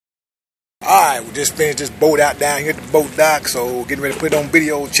Alright, we just finished this boat out down here at the boat dock, so getting ready to put it on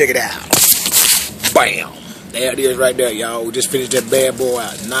video. Check it out. Bam! There it is right there, y'all. We just finished that bad boy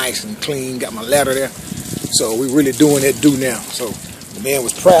out nice and clean. Got my ladder there. So we really doing that do now. So the man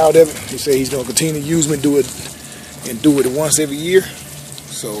was proud of it. He said he's going to continue to use me and do it once every year.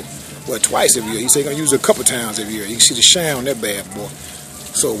 So, well, twice every year. He said he's going to use it a couple times every year. You can see the shine on that bad boy.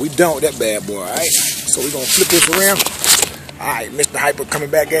 So we done with that bad boy, alright? So we're going to flip this around. Alright, Mr. Hyper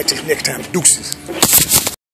coming back at you next time. Deuces.